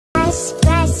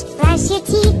brush your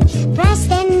teeth, brush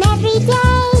them every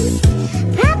day.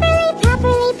 Properly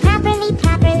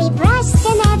brush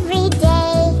them every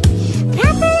day.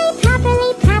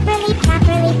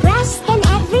 Properly brush them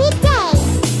every day.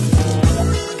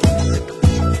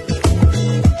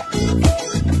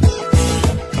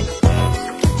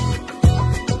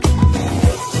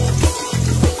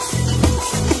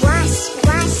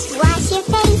 Wash your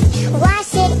face,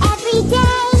 wash it every day.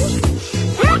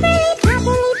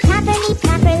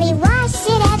 Properly wash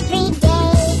it every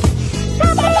day.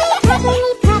 Properly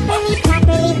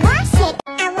wash it.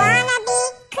 I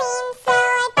wanna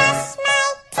be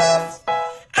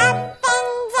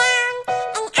clean, so I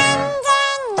brush my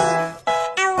teeth up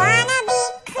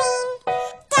and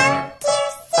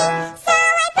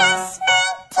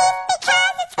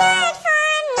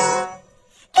down and underneath.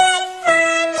 I wanna be clean, don't you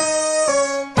see? So I brush my teeth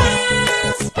because it's good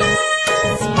for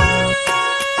me. Good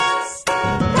for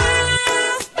me.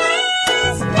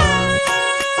 Brush,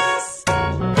 brush,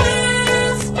 brush.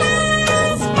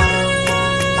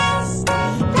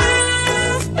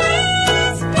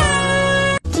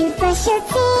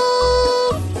 Brush your teeth.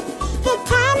 The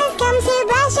time has come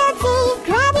to brush your teeth. Grab your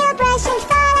brush and follow me.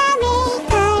 Put some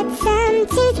toothpaste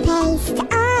on your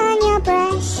brush.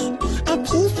 A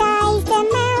pea-sized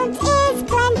amount is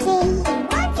plenty. 1,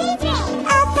 2, 3. Up and down,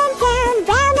 round and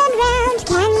round. Can you hear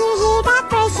that brushing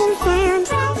sound?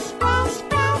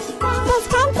 Brush. There's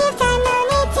plenty of time, no need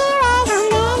to rush.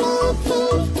 How many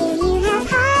teeth do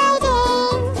you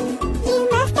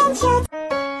have hiding?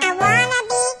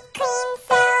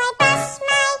 You must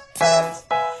ensure.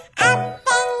 I wanna be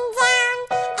clean, so I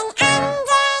brush my teeth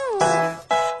up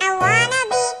and down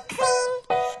and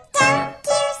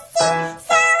underneath.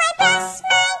 I wanna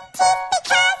be clean,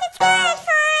 don't you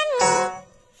see? So I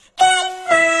brush my teeth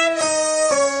because it's good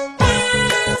for me.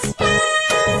 Good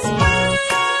for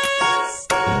me.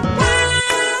 Brush,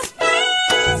 brush,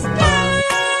 brush.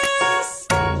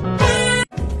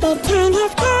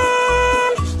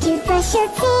 The time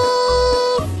has come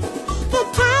to brush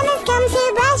your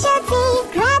teeth.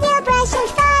 The time has come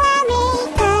to brush your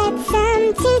teeth. Grab your brush and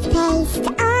follow me. Put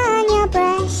some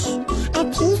toothpaste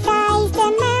on your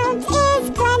brush. A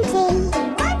pea-sized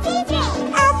amount is plenty. 1, 2,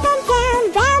 3. Up and down,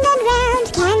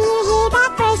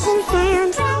 round and round.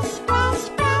 Can you hear that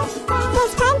brushing sound? Brush. There's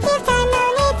plenty of time, no need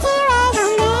to rush.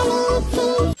 How many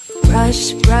teeth?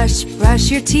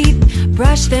 Brush your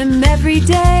teeth,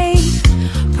 brush them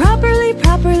every day.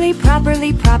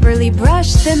 Properly brush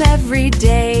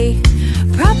them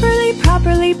every day. Properly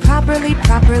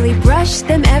brush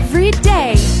them every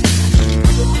day.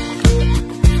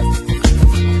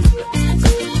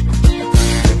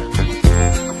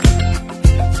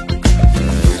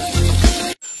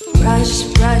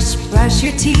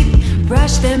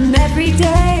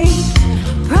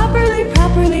 Brush your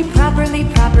teeth, brush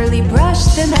them every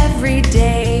day.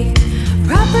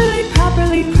 Properly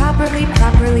brush them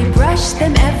every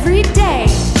day.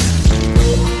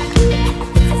 Properly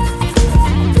brush them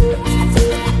every day.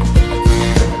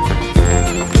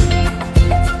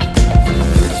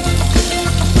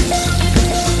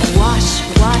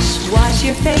 Wash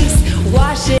your face,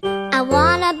 wash it. I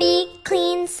wanna be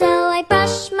clean, so I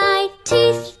brush my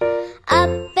teeth up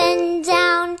and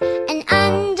down and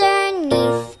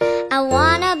underneath. I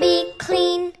wanna be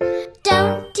clean,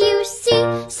 don't you see?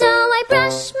 So I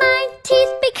brush my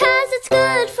teeth because it's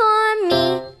good for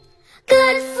me.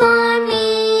 Good for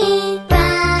me.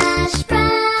 Brush.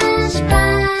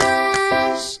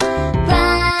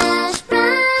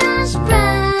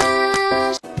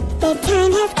 The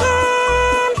time has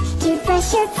come to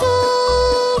brush your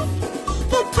teeth.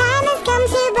 The time has come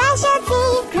to brush your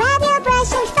teeth. Grab your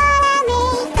brush and follow me.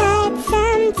 Put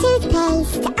some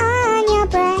toothpaste on your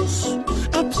brush.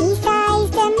 A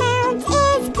pea-sized amount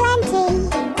is plenty.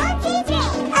 1, 2, 3.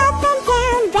 Up and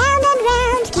down, round and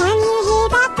round. Can you hear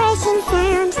that brushing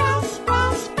sound?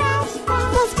 Brush.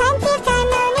 There's plenty of time,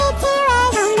 no need to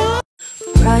rush.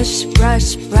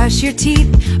 Brush your teeth,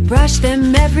 brush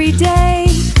them every day.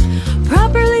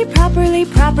 Properly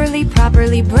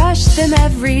brush them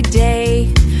every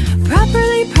day.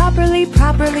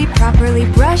 Properly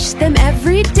brush them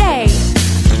every day.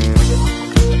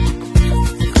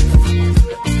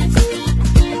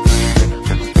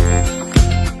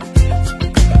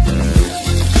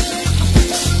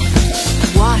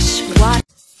 Wash.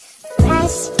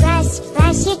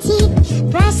 Brush your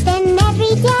teeth, brush them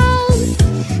every day.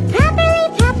 Properly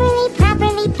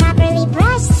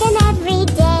brush them every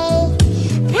day.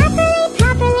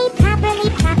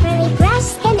 Properly brush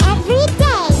them every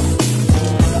day.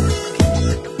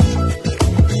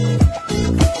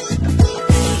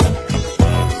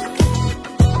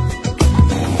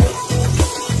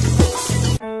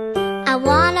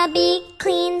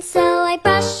 clean, so I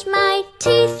brush my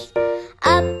teeth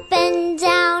up and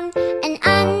down and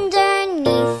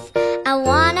underneath. I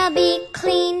wanna be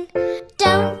clean,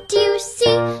 don't you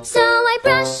see? So I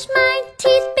brush my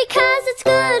teeth because it's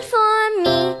good for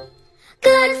me.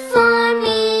 Good for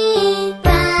me.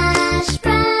 Brush,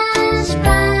 brush,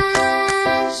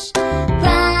 brush.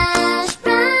 Brush,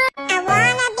 brush. I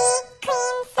wanna be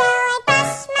clean, so I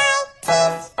brush my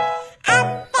teeth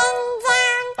up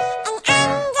and down and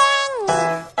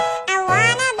underneath. I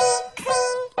wanna be clean,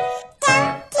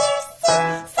 don't you see?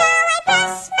 So I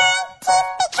brush my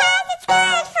teeth because it's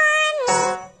good for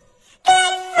me.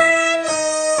 Good for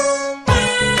me.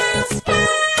 Brush,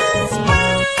 brush,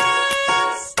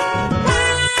 brush.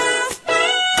 Brush,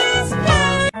 brush,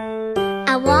 brush.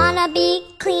 I wanna be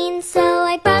clean, so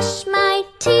I brush my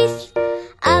teeth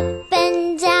up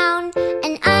and down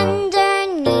and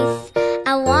underneath.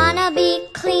 I wanna be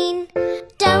clean,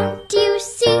 don't you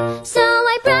see? So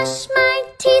I brush my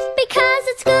teeth because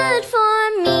it's good for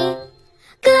me.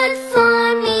 Good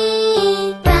for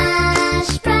me.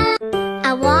 Brush, brush.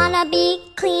 I wanna be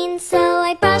clean, so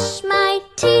I brush my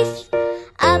teeth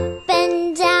up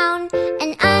and down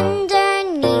and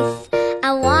underneath.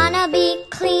 I wanna be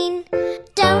clean,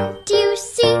 don't you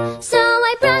see? So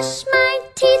I brush my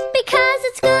teeth because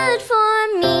it's good for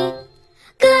me.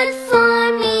 Good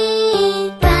for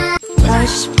me.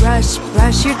 Brush, brush,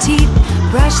 brush your teeth.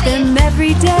 Brush them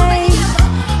every day.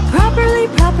 Properly,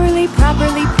 properly,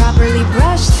 properly, properly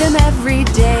brush them every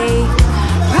day.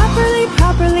 Properly,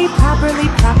 properly, properly,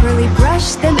 properly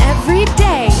brush them every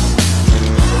day.